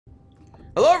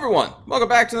Hello everyone! Welcome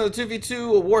back to another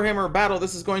 2v2 Warhammer battle.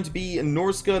 This is going to be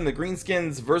Norska and the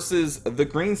Greenskins versus the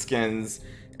Greenskins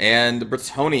and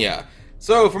Bretonnia.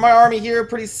 So for my army here,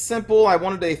 pretty simple. I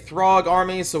wanted a Throg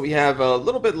army, so we have a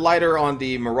little bit lighter on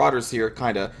the Marauders here,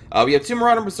 kinda. We have 2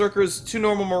 Marauder Berserkers, 2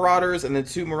 normal Marauders, and then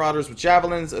 2 Marauders with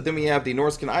Javelins. Then we have the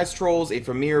Norscan Ice Trolls, a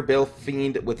Famir Bale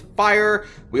Fiend with Fire.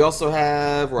 We also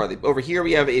have, where are they? Over here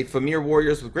we have a Famir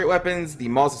Warriors with Great Weapons, the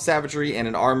Maws of Savagery, and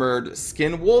an Armored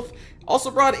Skin Wolf.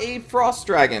 Also brought a Frost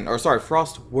Dragon, or sorry,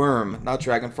 Frost Worm, not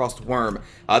Dragon, Frost Worm.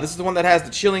 This is the one that has the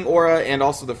Chilling Aura and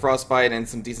also the Frostbite and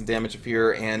some decent damage of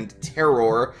fear and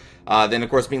Terror. Then, of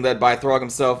course, being led by Throg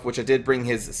himself, which I did bring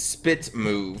his Spit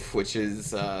move, which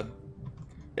is,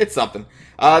 it's something.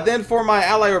 Then for my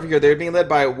ally over here, they're being led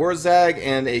by Wurzag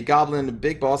and a Goblin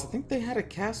Big Boss. I think they had a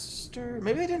caster.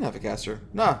 Maybe they didn't have a caster.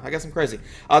 Nah, I guess I'm crazy.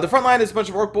 The front line is a bunch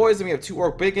of Orc Boys, and we have 2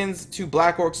 Orc Biggins, 2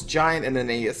 Black Orcs Giant, and then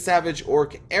a Savage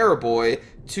Orc Arrow Boy,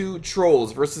 2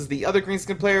 Trolls, versus the other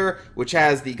Greenskin player, which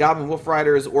has the Goblin Wolf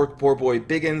Riders, Orc Poor Boy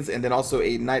Biggins, and then also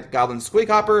a Night Goblin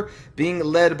Squighopper, being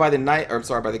led by the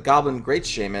by the Goblin Great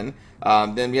Shaman.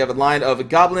 Then we have a line of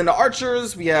Goblin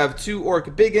Archers, we have 2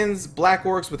 Orc Biggins, Black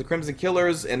Orcs with the Crimson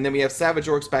Killers, and then we have Savage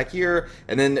Orcs back here,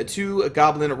 and then 2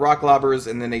 Goblin Rock Lobbers,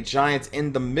 and then a Giant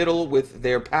in the middle with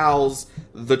their pals,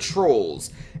 the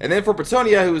Trolls. And then for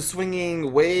Bretonnia, who is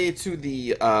swinging way to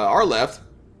the our left,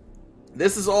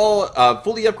 this is all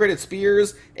fully upgraded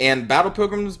spears and battle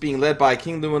pilgrims being led by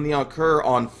King Llewellyn Leon Kerr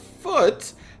on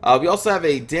foot. We also have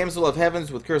a Damsel of Heavens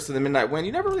with Curse of the Midnight Wind.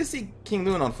 You never really see King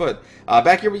Llewellyn on foot.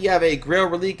 Back here we have a Grail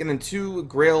Relique and then 2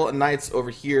 Grail Knights over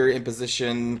here in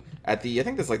position at the, I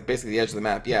think that's like basically the edge of the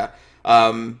map, yeah.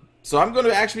 So I'm going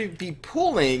to actually be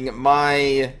pulling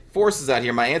my forces out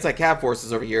here, my anti-cav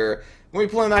forces over here. I'm going to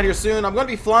be pulling them out here soon. I'm going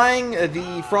to be flying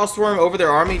the Frostworm over their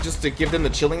army just to give them the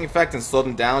chilling effect and slow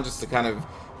them down, just to kind of,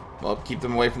 well, keep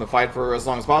them away from the fight for as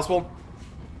long as possible.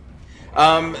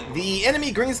 The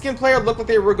enemy Greenskin player looked like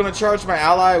they were going to charge my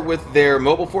ally with their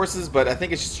mobile forces, but I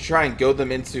think it's just to try and goad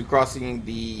them into crossing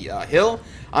the hill.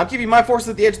 I'm keeping my forces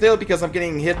at the edge of the hill because I'm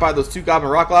getting hit by those 2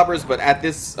 Goblin Rock Lobbers, but at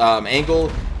this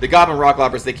angle, the Goblin Rock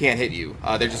Lobbers, they can't hit you.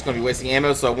 They're just going to be wasting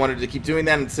ammo, so I wanted to keep doing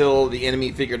that until the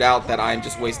enemy figured out that I'm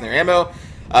just wasting their ammo.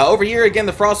 Over here, again,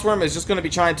 the Frostworm is just going to be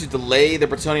trying to delay the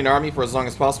Bretonnian army for as long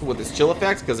as possible with this chill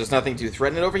effect, because there's nothing to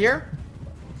threaten it over here.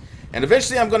 And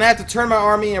eventually I'm going to have to turn my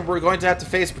army and we're going to have to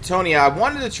face Bretonnia. I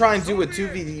wanted to try and do a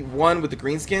 2v1 with the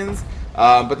Greenskins,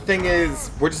 but the thing is,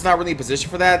 we're just not really in position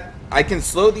for that. I can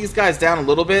slow these guys down a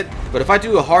little bit, but if I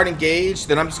do a hard engage,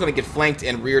 then I'm just going to get flanked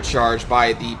and rear charged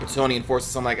by the Bretonnian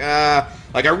forces. I'm like, I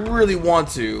really want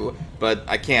to, but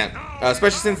I can't.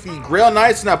 Especially since the Grail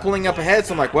Knights are not pulling up ahead,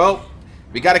 so I'm like, well,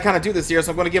 we got to kind of do this here,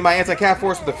 so I'm going to get my anti-cav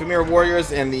force with the Famir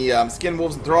Warriors and the Skin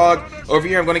Wolves and Throg. Over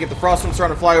here, I'm going to get the Frostworm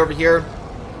starting to fly over here.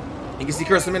 You can see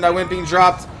Curse of the Midnight Wind being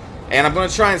dropped, and I'm going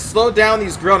to try and slow down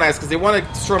these Grail Knights because they want to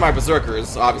destroy my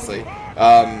Berserkers, obviously.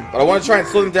 But I want to try and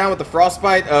slow them down with the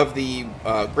Frostbite of the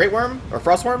Great Worm, or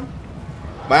Frostworm.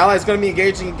 My ally is going to be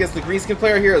engaging against the Greenskin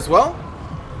player here as well.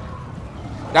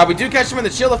 Now, we do catch them in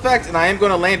the chill effect, and I am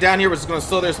going to land down here, which is going to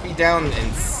slow their speed down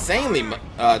insanely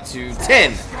to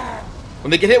 10.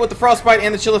 When they get hit with the Frostbite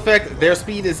and the chill effect, their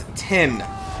speed is 10.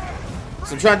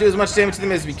 So I'm trying to do as much damage to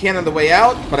them as we can on the way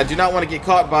out, but I do not want to get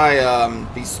caught by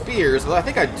these spears, although I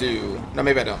think I do. No,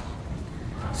 maybe I don't.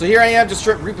 So here I am, just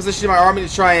repositioning my army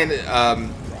to try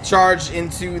and charge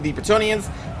into the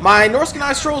Bretonnians. My Norscan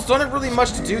Ice Trolls don't have really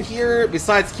much to do here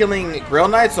besides killing Grail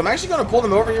Knights, so I'm actually going to pull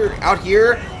them over here, out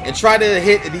here, and try to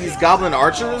hit these Goblin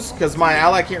Archers, because my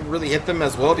ally can't really hit them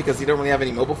as well because he don't really have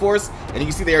any mobile force. And you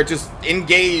can see they are just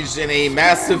engaged in a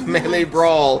massive melee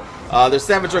brawl. Their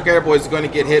Savage Orc Air Boys are going to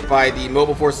get hit by the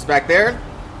mobile forces back there.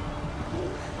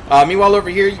 Meanwhile, over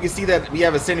here, you can see that we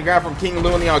have a standing ground from King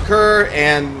Llewellyn Leon Kerr,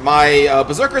 and my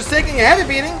Berserker's taking a heavy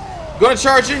beating. Going to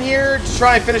charge in here to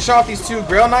try and finish off these 2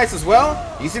 Grail Knights as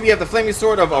well. You see we have the Flaming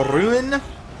Sword of Ruin,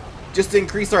 just to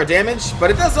increase our damage, but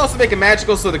it does also make it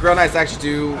magical, so the Grail Knights actually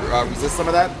do resist some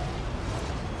of that.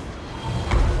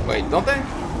 Wait, don't they?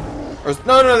 Or,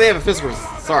 no, they have a physical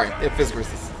resistance. Sorry, they have physical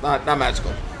resistance, not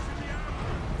magical.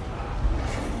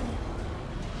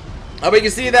 But you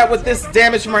can see that with this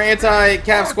damage from our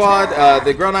anti-cav squad,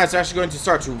 the Grail Knights are actually going to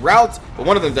start to rout, but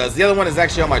one of them does. The other one is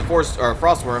actually on my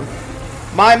Frostworm.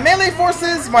 My melee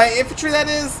forces, my infantry that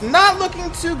is, not looking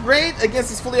too great against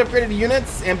these fully upgraded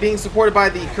units, and being supported by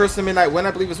the Curse of Midnight Wind,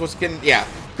 I believe is what's getting, yeah.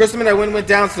 Curse of Midnight Wind went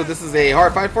down, so this is a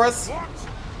hard fight for us.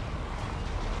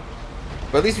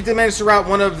 But at least we did manage to rout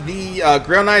one of the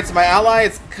Grail Knights, my ally.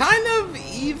 It's kind of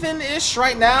even-ish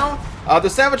right now. The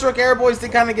Savage Orc Air Boys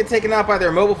did kind of get taken out by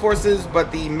their mobile forces,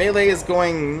 but the melee is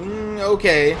going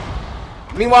okay.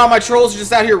 Meanwhile, my trolls are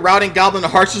just out here routing goblin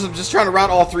archers. I'm just trying to route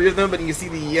all 3 of them, but you can see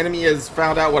the enemy has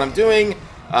found out what I'm doing.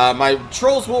 My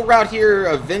trolls will route here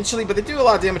eventually, but they do a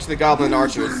lot of damage to the goblin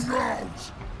archers.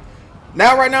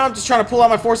 Now, right now, I'm just trying to pull out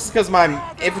my forces because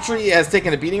my infantry has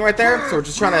taken a beating right there, so we're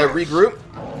just trying to regroup.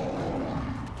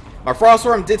 My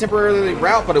Frostworm did temporarily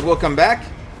rout, but it will come back.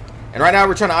 And right now,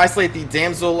 we're trying to isolate the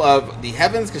Damsel of the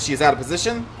Heavens because she's out of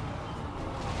position.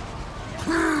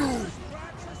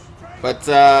 But,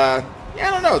 yeah,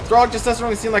 I don't know. Throg just doesn't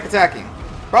really seem like attacking.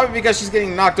 Probably because she's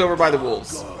getting knocked over by the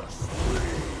wolves.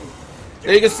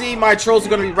 There you can see my trolls are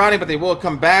going to be routing, but they will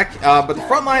come back. But the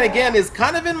front line, again, is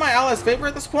kind of in my allies' favor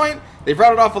at this point. They've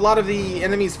routed off a lot of the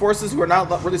enemy's forces who are not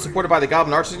really supported by the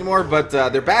Goblin Archers anymore. But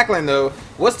their backline, though,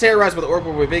 was terrorized by the Orc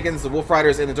Wiggins, the Wolf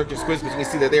Riders, and the Doctor Squids. But you can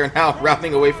see that they are now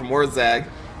routing away from Warzag.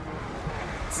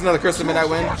 This is another Curse of Midnight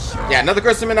Wind. Yeah, another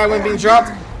Curse of Midnight Wind being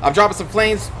dropped. I'm dropping some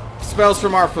flames spells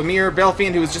from our Famir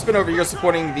Baleffiend, who has just been over here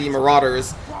supporting the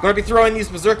Marauders. Going to be throwing these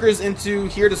Berserkers into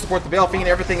here to support the Baleffiend.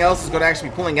 Everything else is going to actually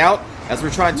be pulling out as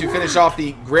we're trying to finish off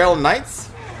the Grail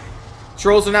Knights.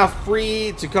 Trolls are now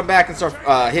free to come back and start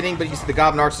hitting, but you see the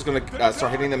Goblin Archer is going to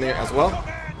start hitting them there as well.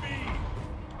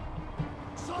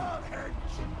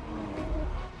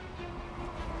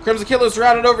 Crimson Killer's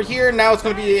routed over here. Now it's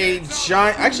going to be a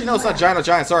giant. Actually, no, it's not giant.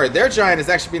 Giant. Sorry, their giant has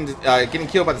actually been getting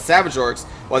killed by the Savage Orcs,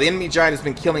 while the enemy giant has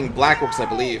been killing Black Orcs, I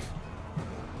believe.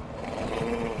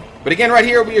 But again, right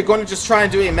here, we are going to just try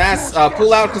and do a mass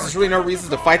pull-out because there's really no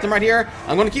reason to fight them right here.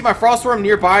 I'm going to keep my Frostworm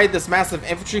nearby this massive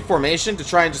infantry formation to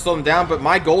try and just slow them down. But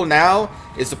my goal now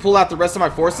is to pull out the rest of my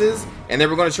forces, and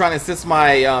then we're going to try and assist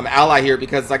my ally here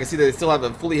because I can see that they still have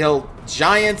a fully held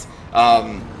giant.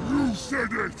 You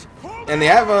said it. And they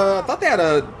have I thought they had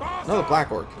another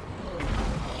Black Orc.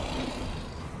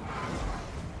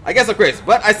 I guess I'm crazy,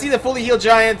 but I see the fully healed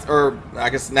giant, or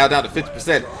I guess now down to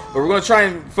 50%. But we're going to try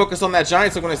and focus on that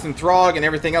giant, so I'm going to send Throg and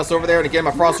everything else over there. And again,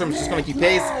 my Frostworm is just going to keep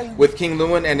pace with King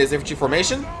Lewin and his infantry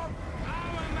formation.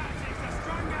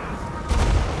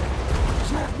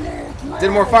 Did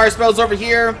more fire spells over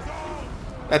here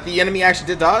that the enemy actually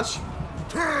did dodge.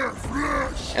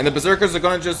 And the Berserkers are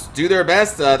going to just do their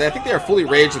best. I think they are fully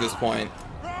raged at this point.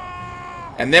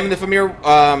 And them and the Famir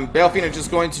Baleffiend are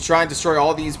just going to try and destroy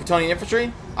all these Bretonnian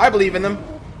infantry. I believe in them.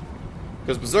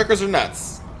 Because Berserkers are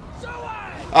nuts.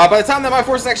 By the time that my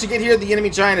forces actually get here, the enemy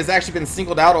giant has actually been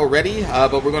singled out already.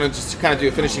 But we're going to just kind of do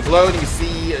a finishing blow. And you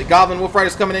see Goblin Wolf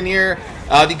Riders coming in here.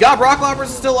 The Gob Rockloppers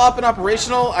is still up and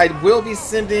operational. I will be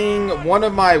sending one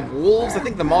of my wolves, I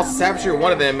think the Moss Savagery or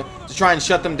one of them, to try and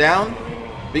shut them down.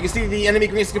 But you can see the enemy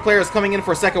Greenskin player is coming in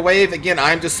for a second wave. Again,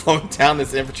 I'm just slowing down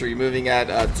this infantry, moving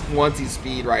at 20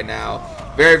 speed right now.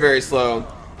 Very, very slow.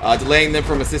 Delaying them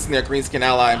from assisting their Greenskin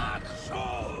ally.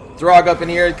 Throg up in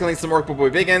here, killing some Orc Boy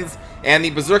Biggins. And the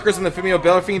Berserkers and the Female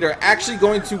Baleffiend are actually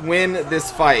going to win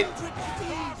this fight.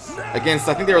 Against,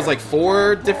 I think there was like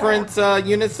 4 different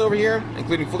units over here,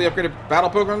 including fully upgraded battle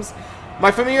pilgrims.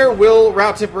 My Famir will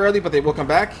rout temporarily, but they will come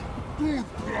back.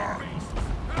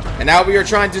 And now we are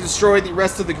trying to destroy the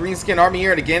rest of the Greenskin army here,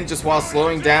 and again, just while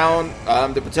slowing down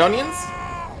the Bretonnians.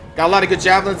 Got a lot of good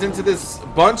javelins into this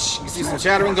bunch. You can see some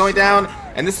shattering going down,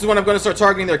 and this is when I'm going to start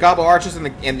targeting their Gobble Archers and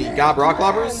the Gob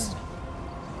Rockloppers.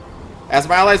 As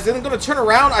my allies isn't going to turn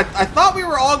around, I thought we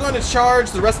were all going to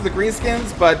charge the rest of the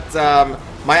Greenskins, but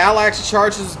my ally actually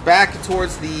charges back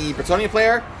towards the Bretonnian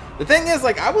player. The thing is,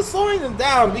 like, I was slowing them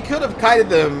down. We could have kited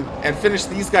them and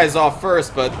finished these guys off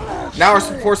first, but now our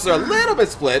forces are a little bit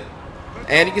split.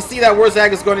 And you can see that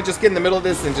Warzag is going to just get in the middle of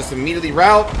this and just immediately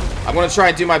rout. I'm going to try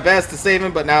and do my best to save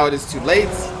him, but now it is too late.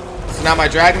 So now my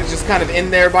dragon is just kind of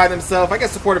in there by themselves. I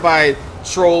guess supported by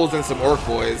trolls and some orc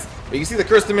boys. But you can see the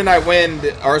Curse of Midnight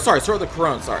Wind, or sorry, Sword of the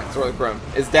Crone,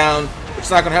 is down, which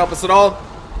is not going to help us at all.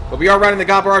 But we are routing the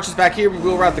Gob Archers back here. We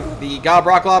will route the Gob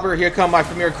Rocklopper. Here come my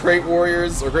Famir Great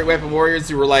Warriors, or Great Weapon Warriors,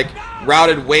 who were like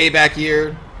routed way back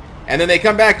here. And then they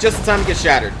come back just in time to get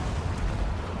shattered.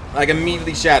 Like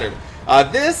immediately shattered. I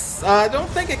don't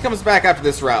think it comes back after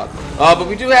this route. But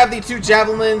we do have the 2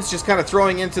 Javelins just kind of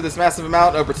throwing into this massive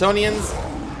amount of Bretonnians.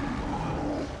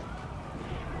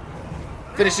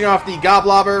 Finishing off the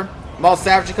Goblobber. Maul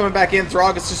Savagery coming back in.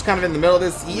 Throg is just kind of in the middle of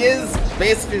this. He is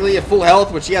basically at full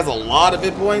health, which he has a lot of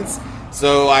hit points.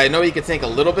 So I know he could tank a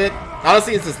little bit.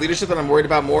 Honestly, it's his leadership that I'm worried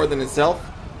about more than himself.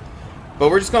 But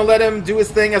we're just going to let him do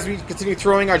his thing as we continue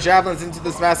throwing our Javelins into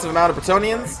this massive amount of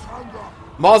Bretonnians.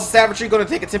 Maul's Savagery going to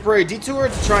take a temporary detour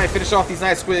to try and finish off these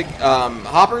Night Squig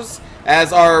Hoppers.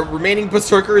 As our remaining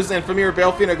Berserkers and Famir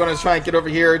Baleffiend are going to try and get over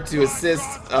here to assist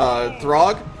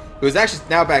Throg, who is actually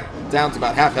now back down to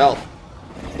about half health.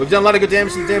 We've done a lot of good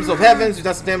damage to the Damsel of Heavens. We've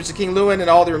done some damage to King Lewin and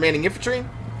all the remaining infantry.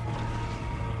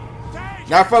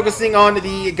 Now focusing on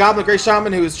the Goblin Grey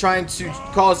Shaman, who is trying to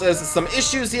cause us some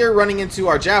issues here, running into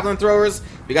our Javelin Throwers.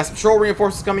 We got some Troll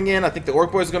Reinforcements coming in. I think the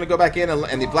Orc Boys are going to go back in,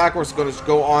 and the Black Orcs are going to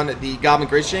go on the Goblin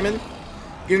Grey Shaman.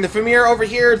 Getting the Famir over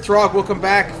here. Throg will come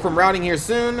back from routing here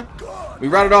soon. We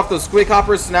routed off those Squig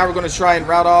Hoppers, so now we're going to try and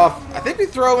route off. I think we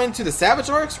throw into the Savage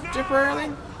Orcs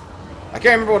temporarily. I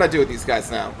can't remember what I do with these guys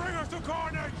now.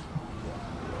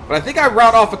 But I think I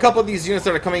route off a couple of these units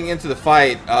that are coming into the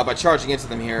fight by charging into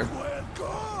them here.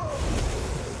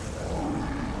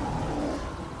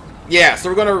 Yeah, so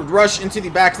we're going to rush into the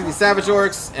back to the Savage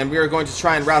Orcs, and we are going to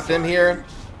try and route them here.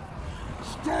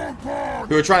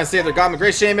 Who are trying to save their Goblin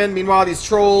Grey Shaman. Meanwhile, these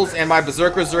Trolls and my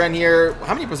Berserkers are in here.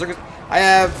 How many Berserkers? I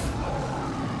have...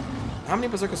 How many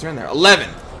Berserkers are in there? 11.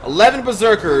 11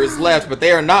 Berserkers left, but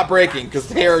they are not breaking because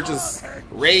they are just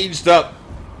raged up.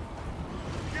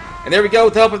 And there we go.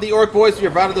 With the help of the Orc Boys, we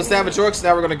have routed those Savage Orcs.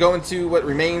 Now we're going to go into what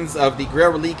remains of the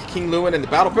Grail Relic, King Lewin, and the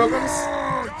Battle Pilgrims.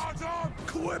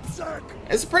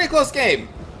 It's a pretty close game.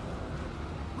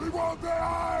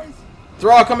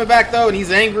 Thrall coming back, though, and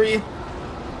he's angry.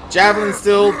 Javelin's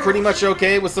still pretty much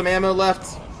okay with some ammo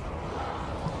left.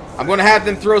 I'm going to have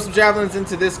them throw some Javelins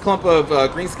into this clump of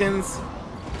Greenskins.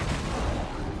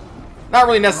 Not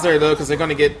really necessary, though, because they're going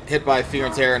to get hit by Fear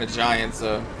and Terror and a Giant,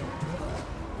 so...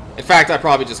 In fact, I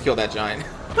probably just killed that Giant.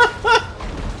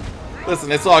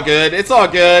 Listen, it's all good. It's all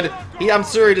good. I'm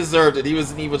sure he deserved it. He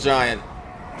was an evil Giant.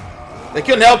 They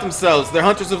couldn't help themselves. They're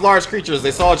hunters of large creatures.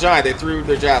 They saw a Giant. They threw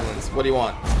their Javelins. What do you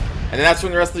want? And then that's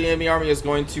when the rest of the enemy army is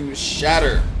going to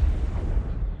shatter.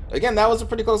 Again, that was a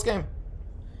pretty close game.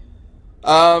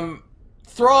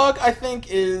 Throg, I think,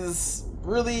 is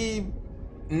really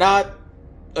not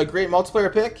a great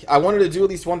multiplayer pick. I wanted to do at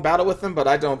least one battle with him, but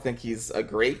I don't think he's a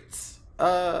great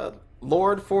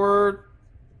lord for...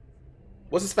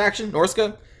 What's his faction?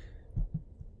 Norska?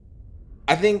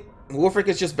 I think Wolfric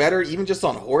is just better. Even just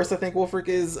on horse, I think Wolfric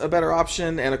is a better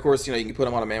option. And, of course, you know, you can put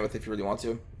him on a mammoth if you really want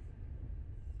to.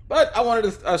 But I wanted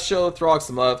to show Throg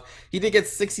some love. He did get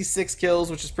 66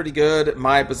 kills, which is pretty good.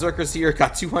 My Berserkers here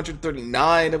got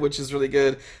 239, which is really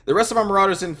good. The rest of our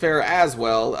Marauders didn't fare as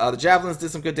well. The Javelins did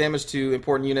some good damage to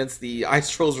important units. The Ice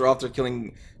Trolls are off there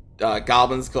killing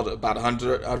Goblins, killed about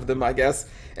 100 of them, I guess.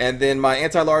 And then my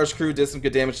Anti-Large crew did some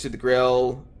good damage to the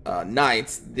Grail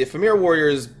Knights. The Famir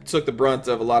Warriors took the brunt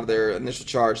of a lot of their initial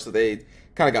charge, so they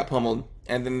kind of got pummeled.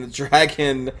 And then the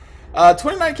Dragon...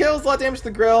 29 kills, a lot of damage to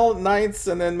the Grail Knights,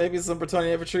 and then maybe some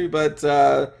Bretonnian infantry, but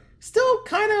still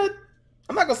kind of,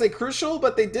 I'm not going to say crucial,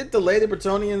 but they did delay the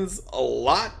Bretonnians a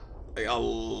lot,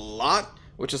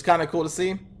 which is kind of cool to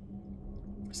see.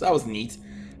 So that was neat.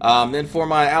 Then for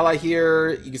my ally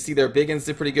here, you can see their Biggins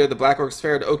did pretty good. The Black Orcs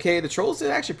fared okay. The Trolls did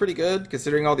actually pretty good,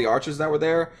 considering all the archers that were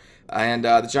there. And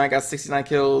the Giant got 69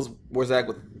 kills, Warzak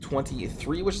with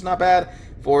 23, which is not bad.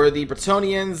 For the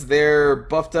Bretonnians, they're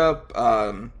buffed up.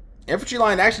 Infantry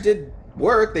line actually did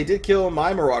work. They did kill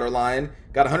my Marauder line.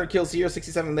 Got 100 kills here,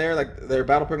 67 there. Like, their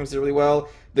battle programs did really well.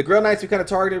 The Grail Knights we kind of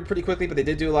targeted pretty quickly, but they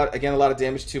did do a lot of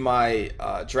damage to my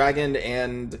Dragon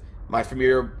and my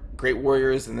Famir Great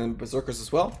Warriors, and then Berserkers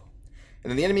as well.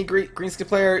 And then the enemy Greenskin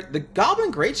player, the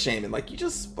Goblin Great Shaman. Like, you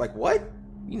just, like, what?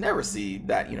 You never see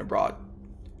that unit brought.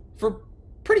 For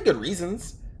pretty good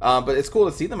reasons. But it's cool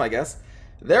to see them, I guess.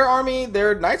 Their army,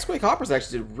 their Night Squig Hoppers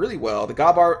actually did really well. The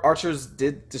Gob Archers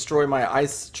did destroy my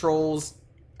Ice Trolls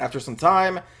after some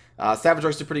time. Savage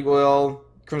Orcs did pretty well.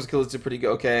 Crimson Killers did pretty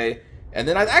good, okay. And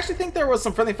then I actually think there was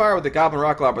some friendly fire with the Goblin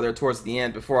Rock Lobber there towards the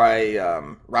end before I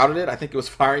routed it. I think it was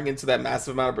firing into that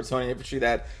massive amount of Bretonnian infantry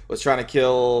that was trying to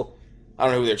kill... I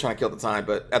don't know who they were trying to kill at the time,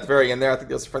 but at the very end there, I think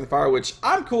there was some friendly fire, which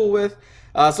I'm cool with.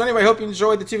 So anyway, I hope you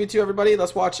enjoyed the 2v2, everybody.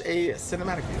 Let's watch a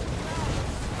cinematic view.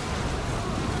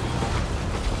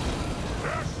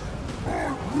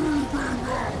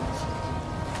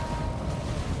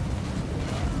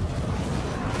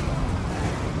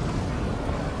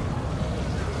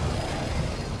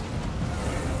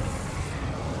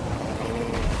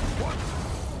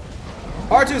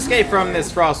 Hard to escape from this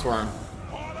Frostworm.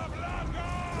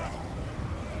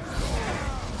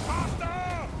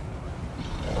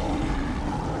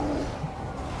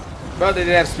 But they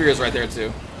did have spears right there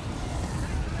too.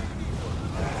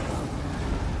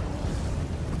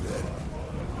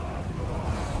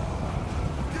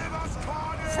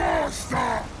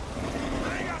 Faster!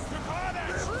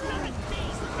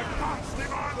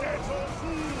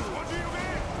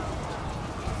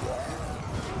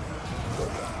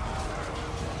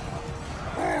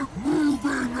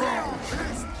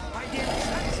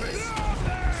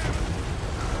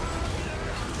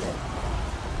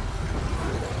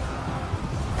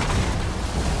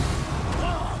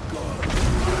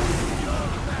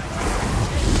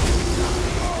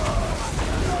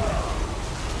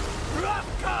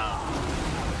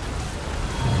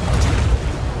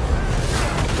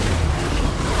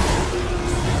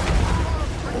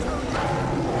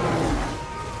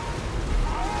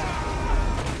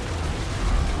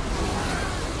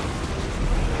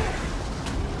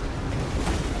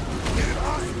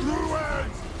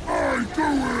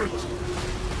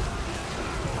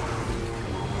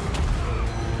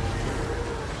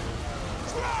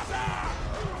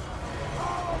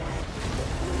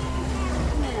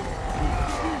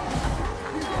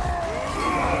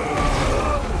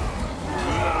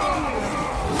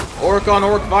 orc on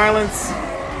orc violence.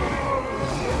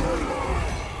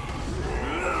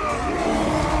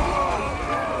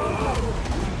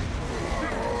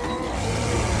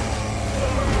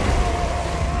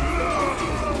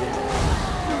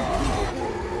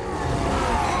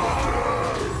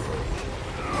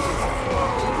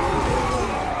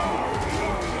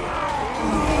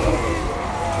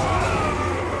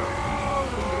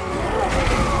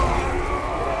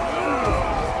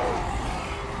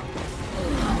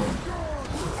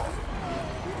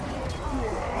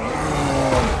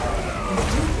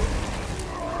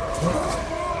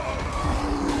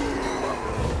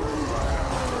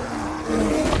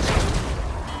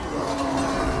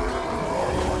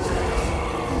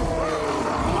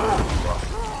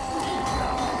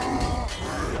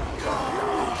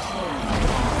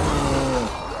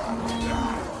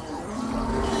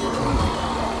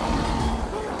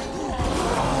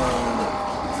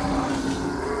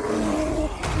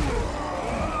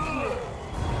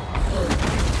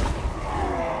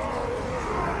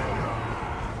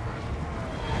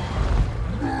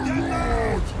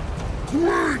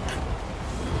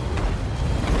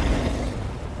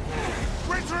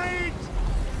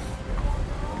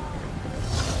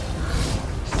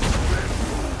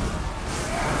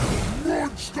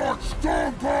 Start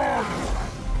stomping!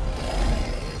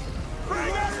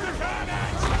 Bring us the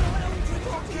cannons!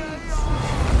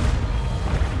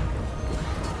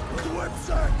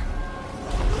 Clipsack!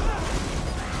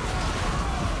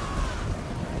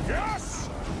 Yes!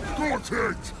 Got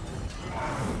it!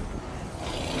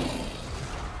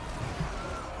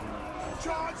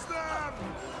 Charge them!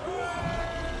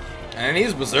 And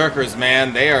these berserkers,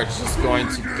 man, they are just going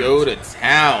to go to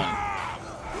town.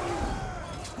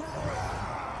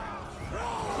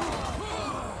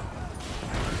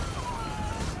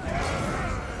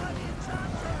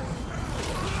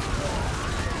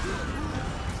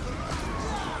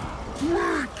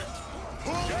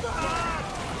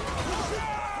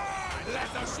 Let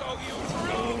us show you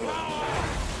true power!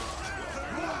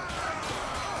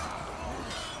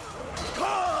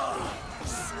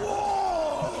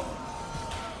 Swore!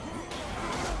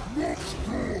 Next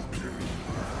talking!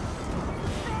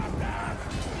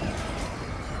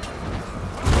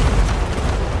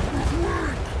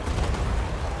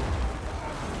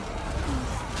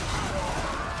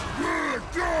 We're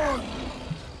done!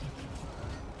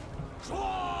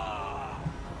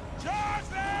 Charge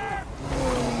them!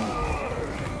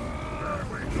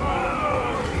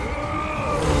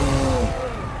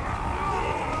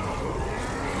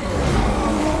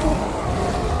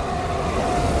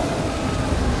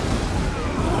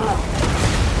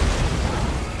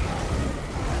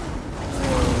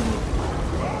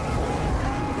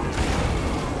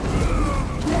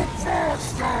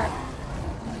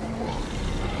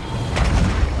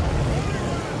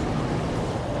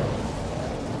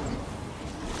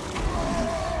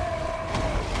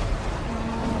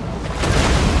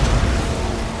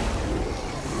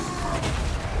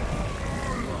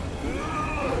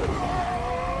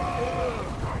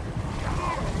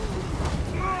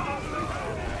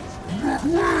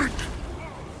 Quick!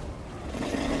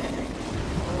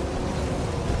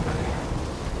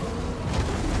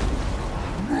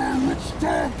 Now it's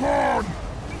stomp on!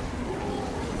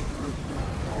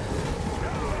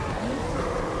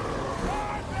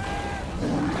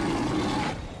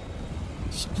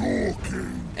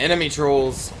 Stalking! Enemy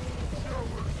trolls.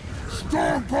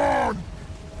 Stomp on!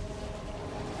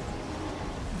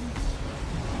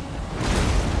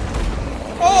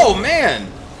 Oh man!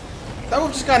 That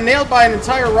wolf just got nailed by an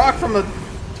entire rock from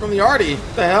the arty.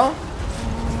 What the hell?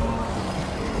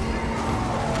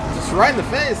 Just right in the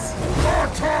face.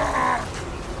 Attack!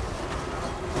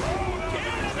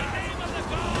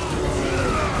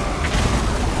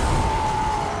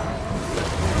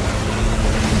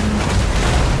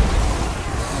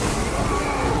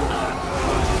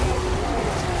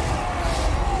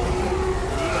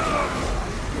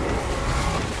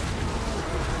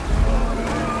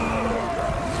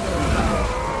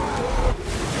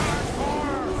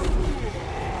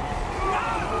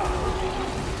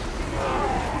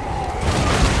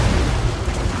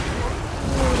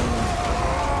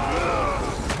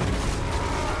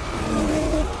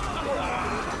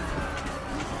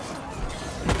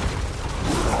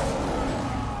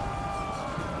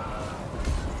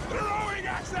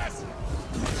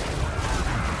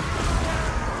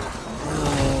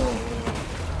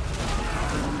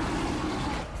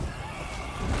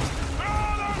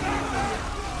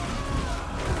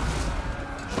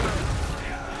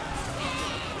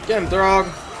 Get him, Throg.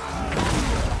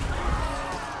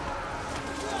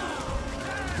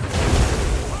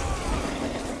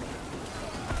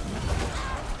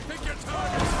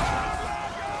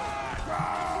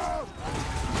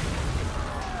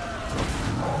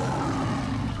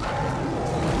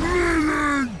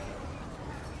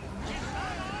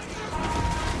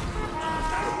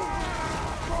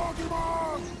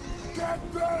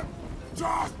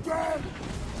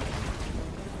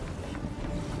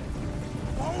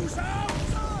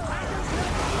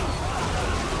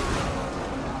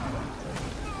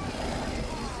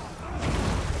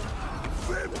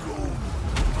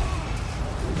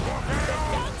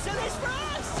 Cancel this for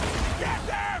us! Get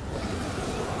them!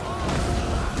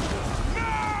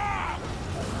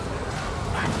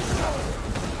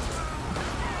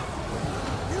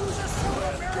 Use a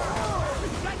sword mirror!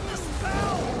 Reflect the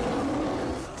spell!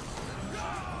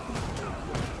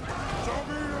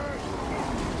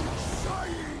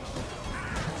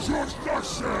 Just a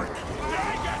sec! I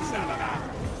got some of that!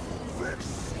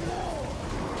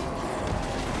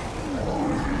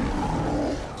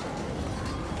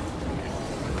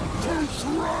 Two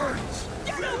shreds!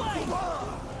 Get away!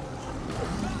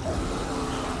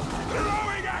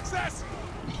 Throwing access!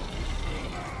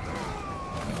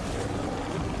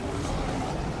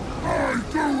 I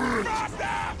do it!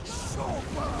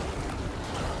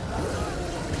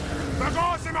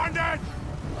 Vergossen undead!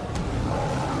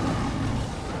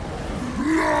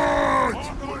 Blood!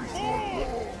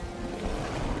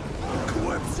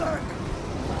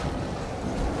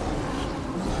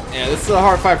 Yeah, this is a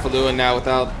hard fight for Lewin now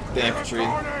without the infantry.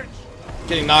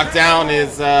 Getting knocked down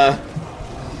is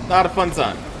not a fun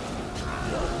time.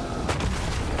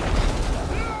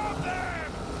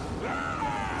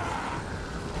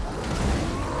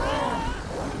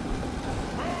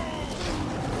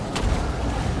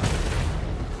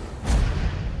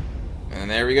 And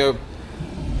there we go.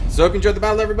 So hope you enjoyed the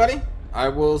battle, everybody. I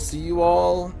will see you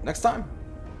all next time.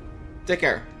 Take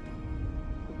care.